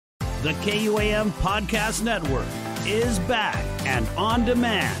The KUAM Podcast Network is back and on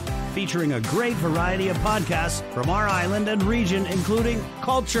demand, featuring a great variety of podcasts from our island and region, including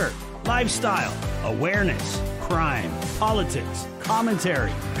culture, lifestyle, awareness, crime, politics,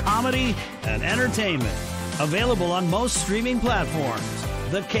 commentary, comedy, and entertainment. Available on most streaming platforms.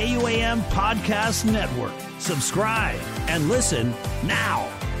 The KUAM Podcast Network. Subscribe and listen now.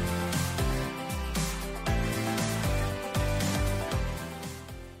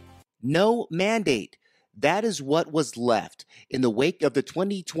 No mandate. That is what was left in the wake of the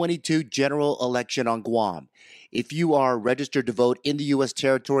 2022 general election on Guam. If you are registered to vote in the U.S.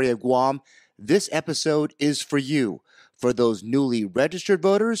 territory of Guam, this episode is for you. For those newly registered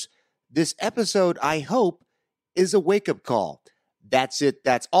voters, this episode, I hope, is a wake-up call. That's It,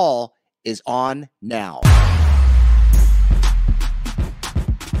 That's All is on now.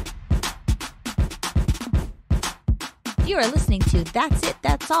 You are listening to That's It,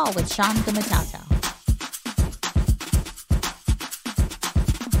 That's All with Sean Gumatauto.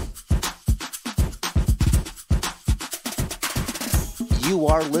 You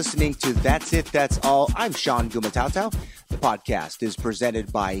are listening to That's It, That's All. I'm Sean Gumatauto. The podcast is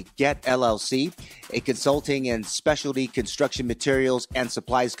presented by Get LLC, a consulting and specialty construction materials and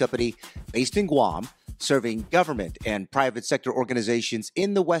supplies company based in Guam, serving government and private sector organizations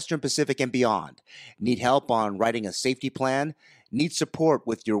in the Western Pacific and beyond. Need help on writing a safety plan? Need support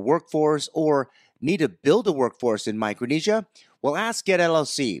with your workforce? Or need to build a workforce in Micronesia? Well, ask Get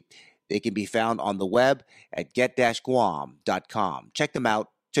LLC. They can be found on the web at get-guam.com. Check them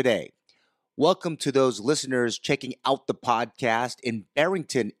out today. Welcome to those listeners checking out the podcast in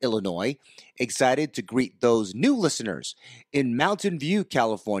Barrington, Illinois. Excited to greet those new listeners in Mountain View,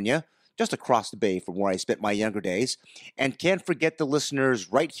 California, just across the bay from where I spent my younger days. And can't forget the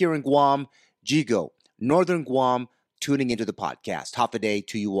listeners right here in Guam, Jigo, Northern Guam, tuning into the podcast. Half a day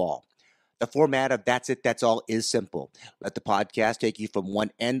to you all. The format of That's It, That's All is simple. Let the podcast take you from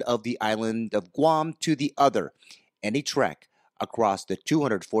one end of the island of Guam to the other. Any trek across the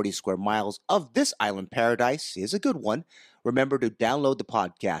 240 square miles of this island paradise is a good one. Remember to download the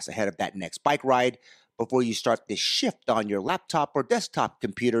podcast ahead of that next bike ride before you start the shift on your laptop or desktop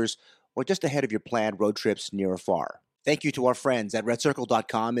computers, or just ahead of your planned road trips near or far. Thank you to our friends at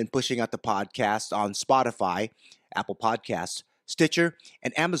redcircle.com in pushing out the podcast on Spotify, Apple Podcasts, Stitcher,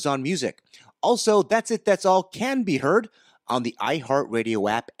 and Amazon Music. Also, That's It, That's All can be heard on the iHeartRadio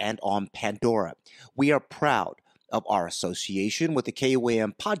app and on Pandora. We are proud of our association with the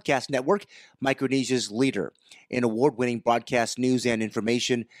KUAM Podcast Network, Micronesia's leader in award-winning broadcast news and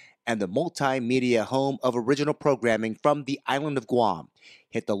information, and the multimedia home of original programming from the island of Guam.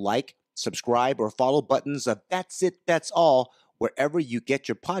 Hit the like, subscribe, or follow buttons of That's It, That's All wherever you get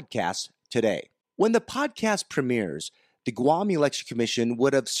your podcasts today. When the podcast premieres, the Guam Election Commission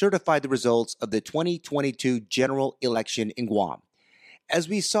would have certified the results of the 2022 general election in Guam. As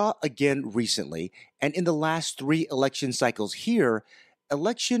we saw again recently, and in the last 3 election cycles here,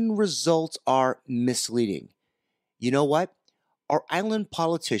 election results are misleading. You know what? Our island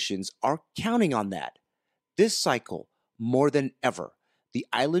politicians are counting on that. This cycle, more than ever, the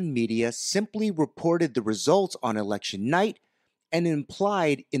island media simply reported the results on election night and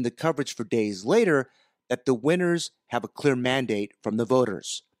implied in the coverage for days later that the winners have a clear mandate from the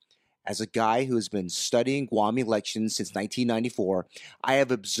voters. As a guy who has been studying Guam elections since 1994, I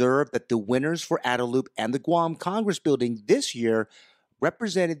have observed that the winners for Adelup and the Guam Congress building this year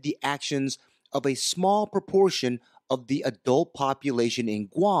represented the actions of a small proportion of the adult population in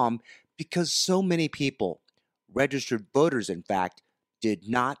Guam because so many people, registered voters in fact, did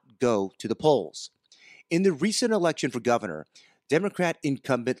not go to the polls. In the recent election for governor, Democrat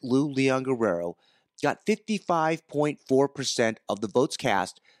incumbent Lou Leon Guerrero got 55.4% of the votes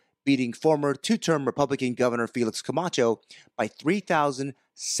cast, beating former 2-term Republican Governor Felix Camacho by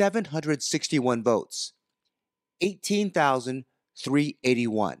 3,761 votes,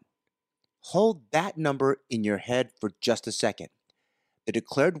 18,381. Hold that number in your head for just a second. The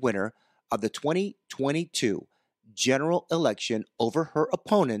declared winner of the 2022 general election over her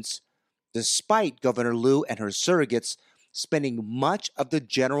opponents, despite Governor Liu and her surrogates spending much of the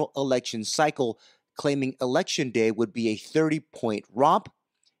general election cycle claiming Election Day would be a 30-point romp,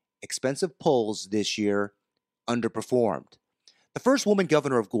 expensive polls this year underperformed. The first woman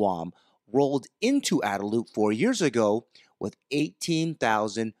governor of Guam rolled into Adelup 4 years ago with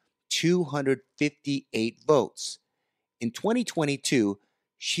 18,258 votes. In 2022,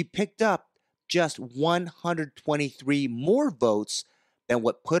 she picked up just 123 more votes than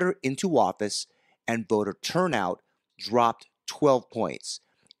what put her into office, and voter turnout dropped 12 points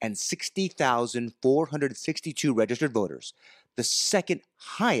and 60,462 registered voters, the the second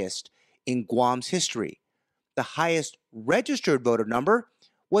highest in Guam's history. The highest registered voter number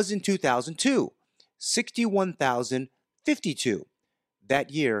was in 2002, 61,052. That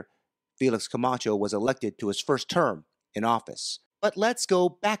year, Felix Camacho was elected to his first term in office. But let's go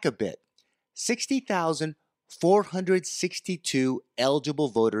back a bit. 60,462 eligible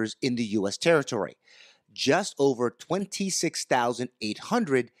voters in the U.S. territory. Just over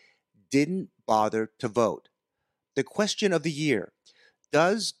 26,800 didn't bother to vote. The question of the year: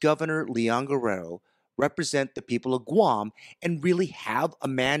 does Governor Leon Guerrero represent the people of Guam and really have a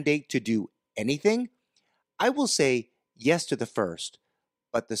mandate to do anything? I will say yes to the first,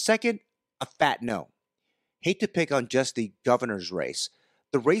 but the second, a fat no. Hate to pick on just the governor's race.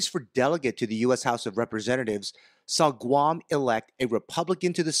 The race for delegate to the U.S. House of Representatives saw Guam elect a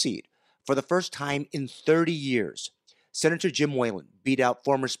Republican to the seat for the first time in 30 years. Senator Jim Whalen beat out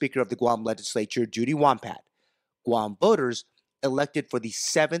former Speaker of the Guam Legislature Judy Wampat. Guam voters elected for the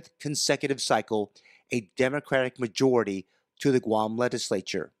seventh consecutive cycle a Democratic majority to the Guam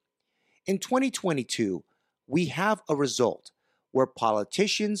Legislature. In 2022, we have a result where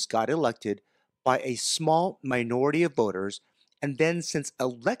politicians got elected by a small minority of voters and then, since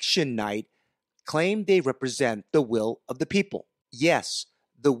election night, claim they represent the will of the people. Yes,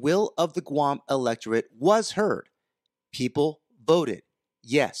 the will of the Guam electorate was heard. People voted,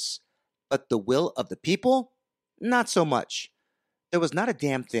 yes, but the will of the people? Not so much. There was not a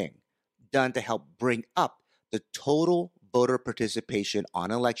damn thing done to help bring up the total voter participation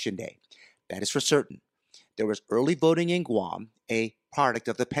on election day. That is for certain. There was early voting in Guam, a product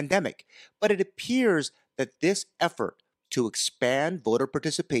of the pandemic, but it appears that this effort to expand voter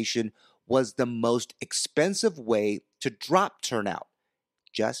participation was the most expensive way to drop turnout.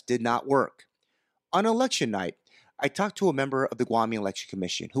 Just did not work. On election night, I talked to a member of the Guam Election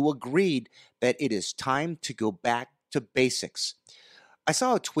Commission who agreed that it is time to go back to basics. I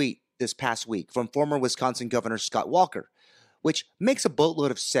saw a tweet this past week from former Wisconsin Governor Scott Walker, which makes a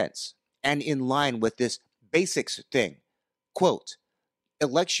boatload of sense and in line with this basics thing. Quote,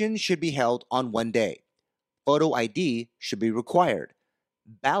 elections should be held on one day. Photo ID should be required.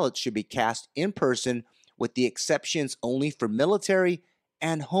 Ballots should be cast in person with the exceptions only for military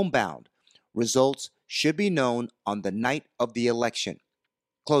and homebound. Results should be known on the night of the election.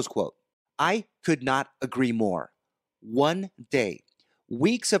 Close quote. I could not agree more. One day,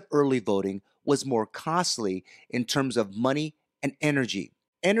 weeks of early voting was more costly in terms of money and energy.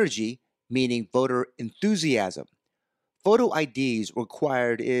 Energy meaning voter enthusiasm. Photo IDs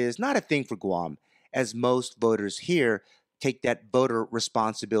required is not a thing for Guam, as most voters here take that voter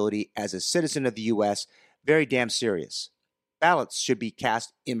responsibility as a citizen of the U.S. very damn serious. Ballots should be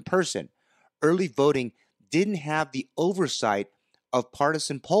cast in person. Early voting didn't have the oversight of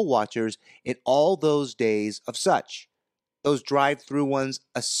partisan poll watchers in all those days of such. Those drive-through ones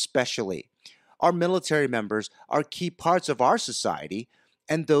especially. Our military members are key parts of our society,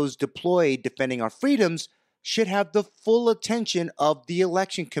 and those deployed defending our freedoms should have the full attention of the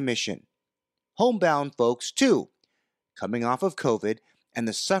Election Commission. Homebound folks, too, coming off of COVID and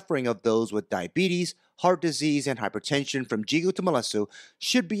the suffering of those with diabetes, heart disease, and hypertension from Jigo to Molesu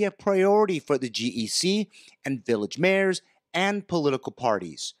should be a priority for the GEC and village mayors and political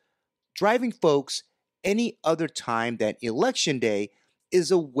parties. Driving folks any other time than Election Day is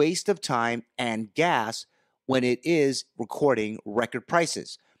a waste of time and gas when it is recording record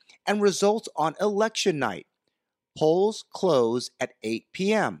prices and results on election night. Polls close at 8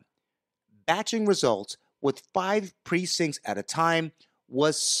 p.m. Batching results with 5 precincts at a time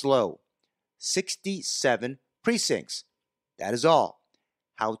was slow. 67 precincts. That is all.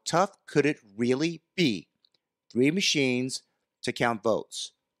 How tough could it really be? 3 machines to count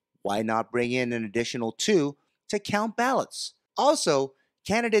votes. Why not bring in an additional 2 to count ballots? Also,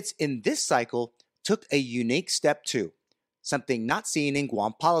 candidates in this cycle took a unique step too, something not seen in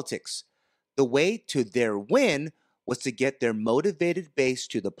Guam politics. The way to their win was to get their motivated base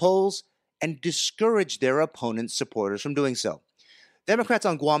to the polls and discourage their opponents' supporters from doing so. Democrats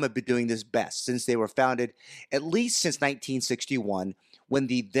on Guam have been doing this best since they were founded, at least since 1961, when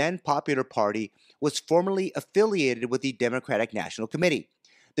the then Popular Party was formally affiliated with the Democratic National Committee.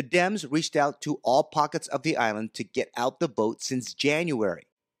 The Dems reached out to all pockets of the island to get out the vote since January.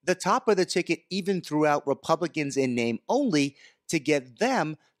 The top of the ticket even threw out Republicans in name only to get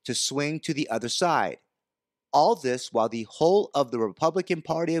them to swing to the other side. All this while the whole of the Republican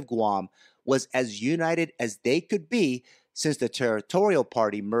Party of Guam was as united as they could be since the Territorial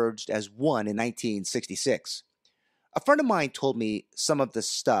Party merged as one in 1966. A friend of mine told me some of the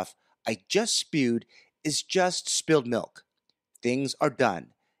stuff I just spewed is just spilled milk. Things are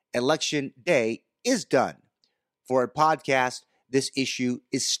done. Election day is done. For a podcast, this issue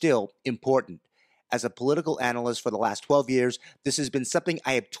is still important. As a political analyst for the last 12 years, this has been something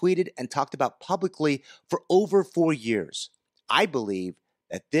I have tweeted and talked about publicly for over 4 years. I believe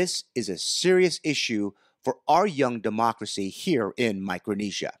that this is a serious issue for our young democracy here in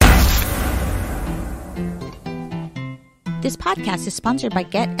Micronesia. This podcast is sponsored by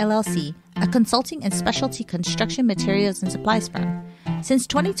Get LLC, a consulting and specialty construction materials and supplies firm. Since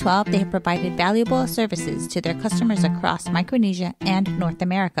 2012, they have provided valuable services to their customers across Micronesia and North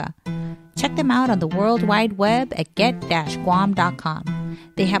America. Check them out on the World Wide Web at get-guam.com.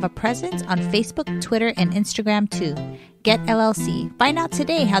 They have a presence on Facebook, Twitter, and Instagram too. Get LLC. Find out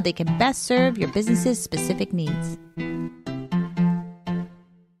today how they can best serve your business's specific needs.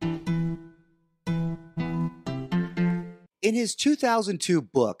 In his 2002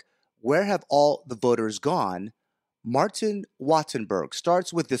 book, Where Have All the Voters Gone?, Martin Wattenberg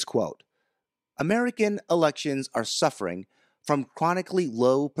starts with this quote: American elections are suffering from chronically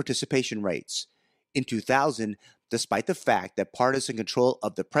low participation rates. In 2000, despite the fact that partisan control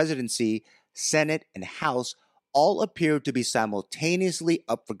of the presidency, Senate, and House all appeared to be simultaneously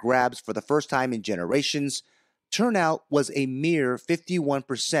up for grabs for the first time in generations, turnout was a mere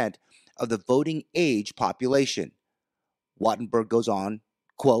 51% of the voting age population. Wattenberg goes on,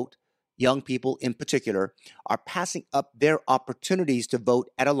 quote, young people in particular are passing up their opportunities to vote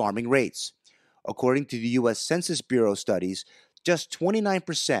at alarming rates. According to the U.S. Census Bureau studies, just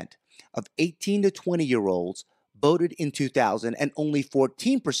 29% of 18 to 20-year-olds voted in 2000 and only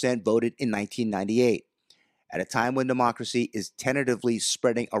 14% voted in 1998. At a time when democracy is tentatively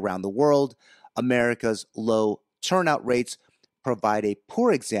spreading around the world, America's low turnout rates provide a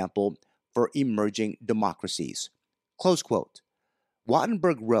poor example for emerging democracies. Close quote.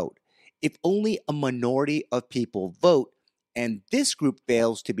 Wattenberg wrote, if only a minority of people vote and this group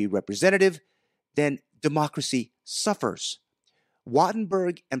fails to be representative, then democracy suffers.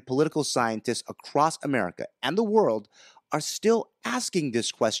 Wattenberg and political scientists across America and the world are still asking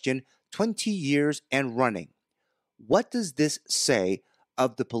this question 20 years and running. What does this say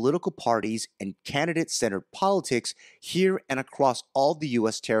of the political parties and candidate-centered politics here and across all the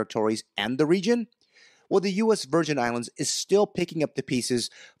U.S. territories and the region? Well, the U.S. Virgin Islands is still picking up the pieces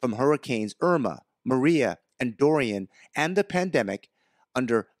from Hurricanes Irma, Maria, and Dorian and the pandemic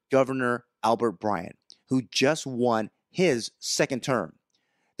under Governor Albert Bryan, who just won his second term.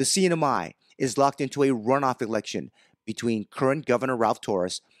 The CNMI is locked into a runoff election between current Governor Ralph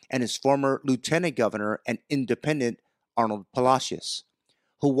Torres and his former Lieutenant Governor and independent Arnold Palacios.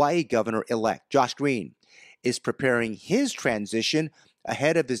 Hawaii Governor-elect Josh Green is preparing his transition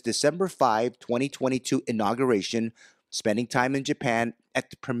ahead of his December 5, 2022 inauguration, spending time in Japan at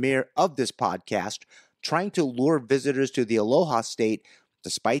the premiere of this podcast, trying to lure visitors to the Aloha State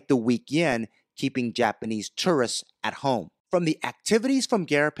despite the weak yen keeping Japanese tourists at home. From the activities from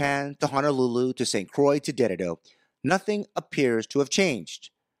Garapan to Honolulu to St. Croix to Dededo, nothing appears to have changed.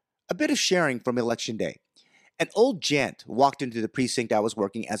 A bit of sharing from Election Day. An old gent walked into the precinct I was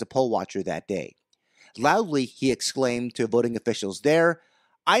working as a poll watcher that day. Loudly, he exclaimed to voting officials there,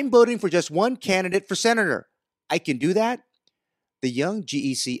 I'm voting for just one candidate for senator. I can do that? The young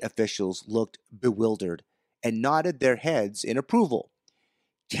GEC officials looked bewildered and nodded their heads in approval.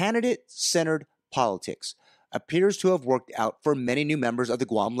 Candidate-centered politics appears to have worked out for many new members of the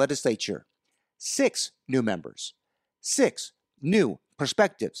Guam legislature. 6 new members. 6 new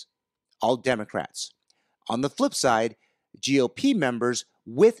perspectives. All Democrats. On the flip side, GOP members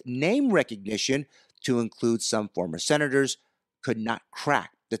with name recognition, to include some former senators, could not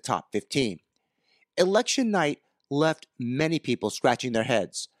crack the top 15. Election night left many people scratching their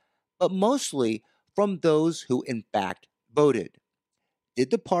heads, but mostly from those who in fact voted.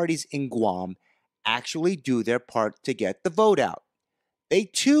 Did the parties in Guam actually do their part to get the vote out? They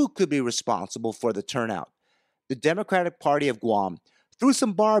too could be responsible for the turnout. The Democratic Party of Guam threw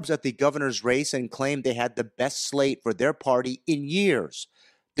some barbs at the governor's race and claimed they had the best slate for their party in years.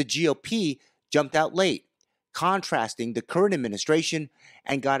 The GOP jumped out late, contrasting the current administration,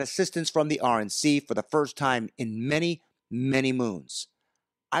 and got assistance from the RNC for the first time in many, many moons.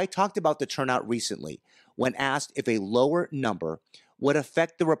 I talked about the turnout recently when asked if a lower number would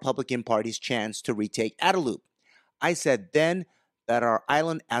affect the Republican Party's chance to retake Adelup. I said then that our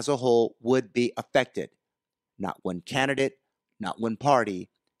island as a whole would be affected. Not one candidate, not one party,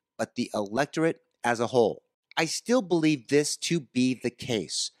 but the electorate as a whole. I still believe this to be the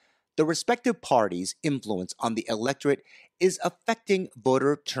case. The respective parties' influence on the electorate is affecting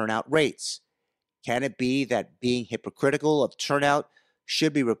voter turnout rates. Can it be that being hypocritical of turnout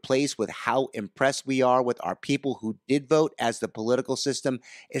should be replaced with how impressed we are with our people who did vote, as the political system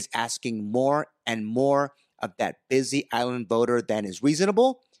is asking more and more of that busy island voter than is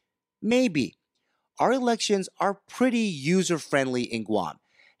reasonable? Maybe. Our elections are pretty user-friendly in Guam.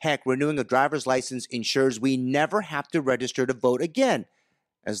 Heck, renewing a driver's license ensures we never have to register to vote again,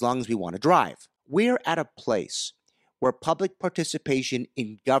 as long as we want to drive. We're at a place where public participation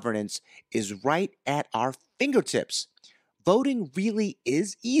in governance is right at our fingertips. Voting really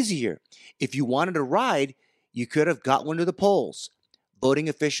is easier. If you wanted a ride, you could have got one to the polls. Voting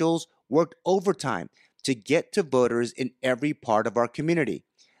officials worked overtime to get to voters in every part of our community.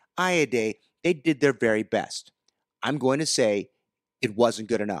 Day, they did their very best. I'm going to say it wasn't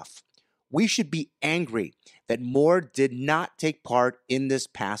good enough. We should be angry that more did not take part in this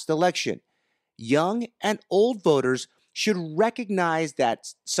past election. Young and old voters should recognize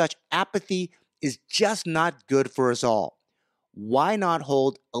that such apathy is just not good for us all. Why not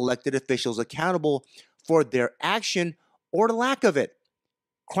hold elected officials accountable for their action or lack of it?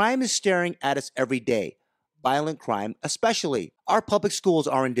 Crime is staring at us every day, violent crime especially. Our public schools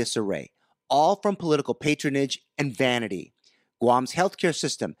are in disarray, all from political patronage and vanity. Guam's healthcare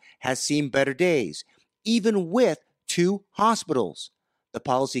system has seen better days, even with 2 hospitals. The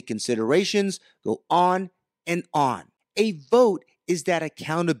policy considerations go on and on. A vote is that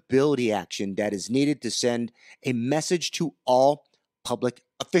accountability action that is needed to send a message to all public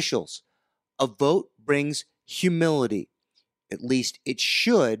officials. A vote brings humility. At least it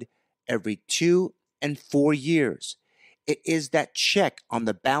should every 2 and 4 years. It is that check on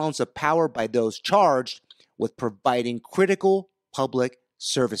the balance of power by those charged with providing critical public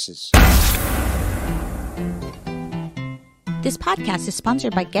services. This podcast is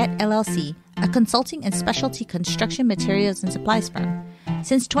sponsored by Get LLC, a consulting and specialty construction materials and supplies firm.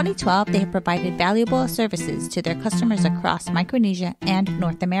 Since 2012, they have provided valuable services to their customers across Micronesia and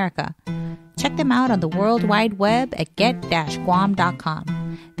North America. Check them out on the World Wide Web at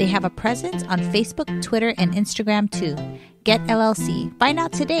get-guam.com. They have a presence on Facebook, Twitter, and Instagram too. Get LLC. Find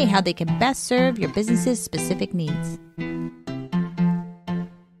out today how they can best serve your business's specific needs.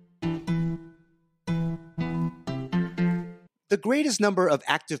 The greatest number of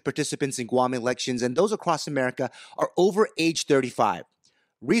active participants in Guam elections and those across America are over age 35.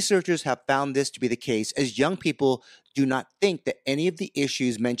 Researchers have found this to be the case as young people do not think that any of the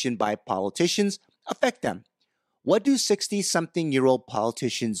issues mentioned by politicians affect them. What do 60-something-year-old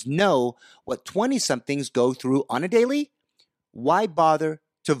politicians know what 20-somethings go through on a daily? Why bother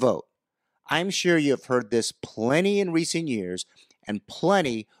to vote? I'm sure you have heard this plenty in recent years and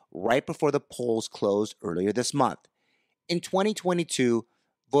plenty right before the polls closed earlier this month. In 2022,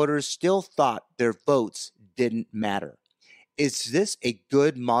 voters still thought their votes didn't matter. Is this a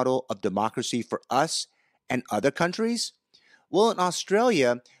good model of democracy for us and other countries? Well, in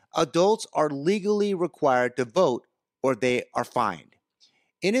Australia, adults are legally required to vote or they are fined.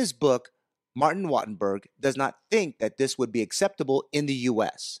 In his book, Martin Wattenberg does not think that this would be acceptable in the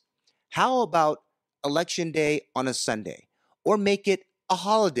U.S. How about Election Day on a Sunday? Or make it a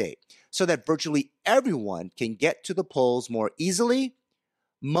holiday so that virtually everyone can get to the polls more easily?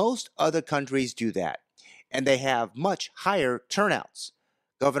 Most other countries do that, and they have much higher turnouts.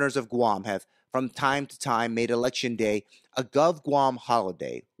 Governors of Guam have from time to time made Election Day a Gov Guam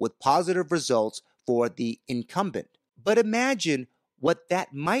holiday with positive results for the incumbent. But imagine what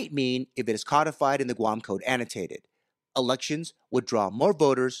that might mean if it is codified in the Guam Code Annotated. Elections would draw more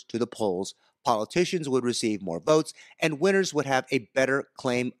voters to the polls, politicians would receive more votes, and winners would have a better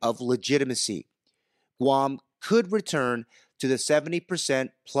claim of legitimacy. Guam could return to the 70%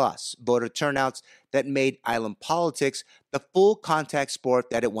 plus voter turnouts that made island politics the full contact sport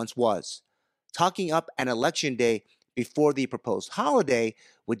that it once was. Talking up an election day before the proposed holiday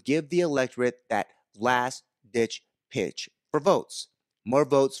would give the electorate that last-ditch pitch for votes. More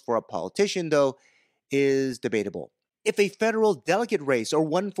votes for a politician, though, is debatable. If a federal delegate race or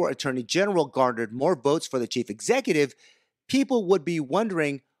one for attorney general garnered more votes for the chief executive, people would be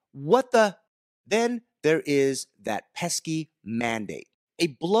wondering, what the? Then there is that pesky mandate. A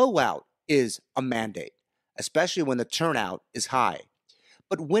blowout is a mandate, especially when the turnout is high.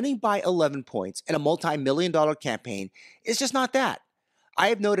 But winning by 11 points in a multi-million-dollar campaign is just not that. I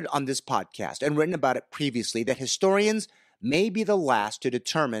have noted on this podcast and written about it previously that historians may be the last to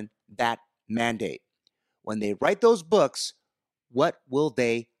determine that mandate. When they write those books, what will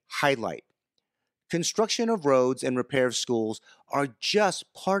they highlight? Construction of roads and repair of schools are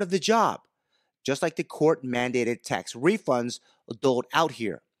just part of the job, just like the court-mandated tax refunds doled out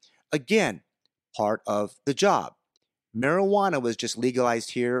here. Again, part of the job. Marijuana was just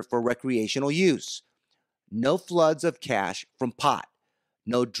legalized here for recreational use. No floods of cash from pot.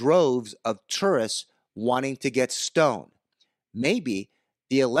 No droves of tourists wanting to get stoned. Maybe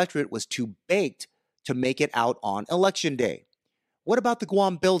the electorate was too baked to make it out on Election Day. What about the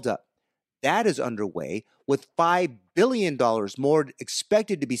Guam buildup? That is underway, with $5 billion more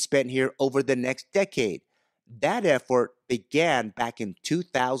expected to be spent here over the next decade. That effort began back in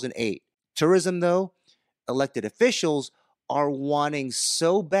 2008. Tourism, though, elected officials are wanting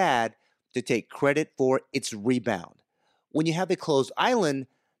so bad to take credit for its rebound. When you have a closed island,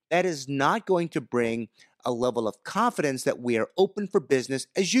 that is not going to bring a level of confidence that we are open for business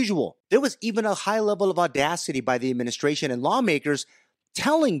as usual. There was even a high level of audacity by the administration and lawmakers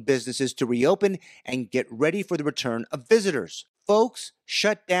telling businesses to reopen and get ready for the return of visitors. Folks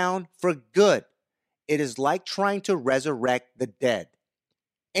shut down for good. It is like trying to resurrect the dead.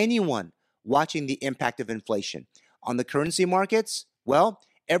 Anyone watching the impact of inflation on the currency markets? Well,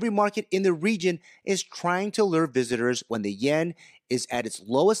 every market in the region is trying to lure visitors when the yen is at its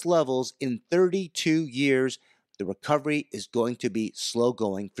lowest levels in 32 years. The recovery is going to be slow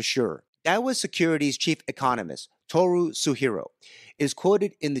going for sure. Daiwa Securities chief economist Toru Suhiro is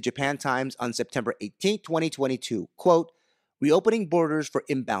quoted in the Japan Times on September 18, 2022, quote, "Reopening borders for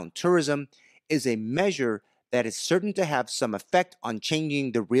inbound tourism is a measure that is certain to have some effect on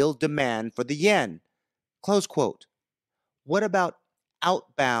changing the real demand for the yen," close quote. What about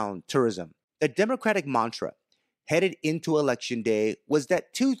outbound tourism? The Democratic mantra headed into Election Day was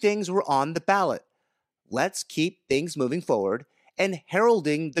that two things were on the ballot. Let's keep things moving forward and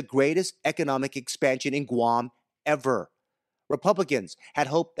heralding the greatest economic expansion in Guam ever. Republicans had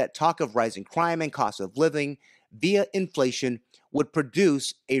hoped that talk of rising crime and cost of living via inflation would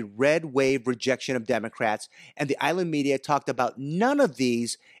produce a red wave rejection of Democrats, and the island media talked about none of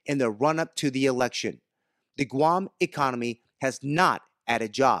these in the run-up to the election. The Guam economy has not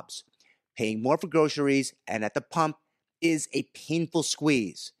added jobs. Paying more for groceries and at the pump is a painful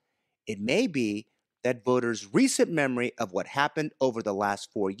squeeze. It may be that voters' recent memory of what happened over the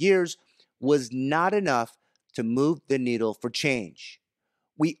last 4 years was not enough to move the needle for change.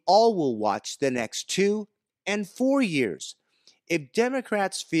 We all will watch the next 2 and 4 years. If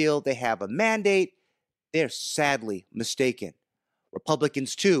Democrats feel they have a mandate, they're sadly mistaken.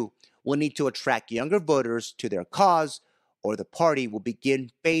 Republicans, too, will need to attract younger voters to their cause, or the party will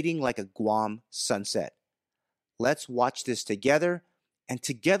begin fading like a Guam sunset. Let's watch this together, and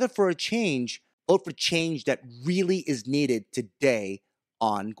together for a change, vote for change that really is needed today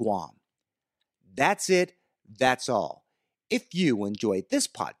on Guam. That's it. That's all. If you enjoyed this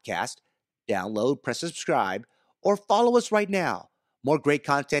podcast, download, press subscribe, or follow us right now. More great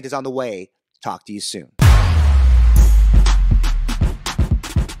content is on the way. Talk to you soon.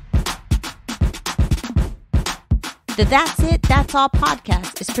 The That's It, That's All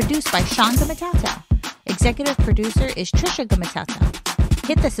podcast is produced by Sean Gumatauta. Executive producer is Trisha Gumatauta.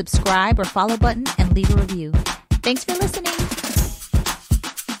 Hit the subscribe or follow button and leave a review. Thanks for listening.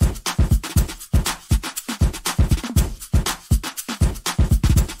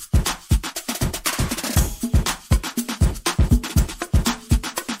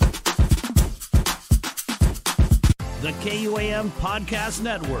 The KUAM Podcast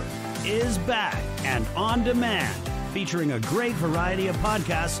Network is back and on demand, featuring a great variety of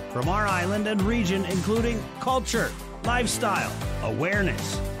podcasts from our island and region, including culture, lifestyle,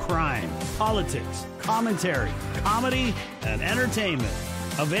 awareness, crime, politics, commentary, comedy, and entertainment.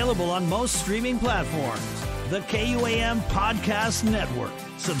 Available on most streaming platforms. The KUAM Podcast Network.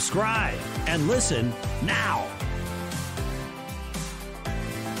 Subscribe and listen now.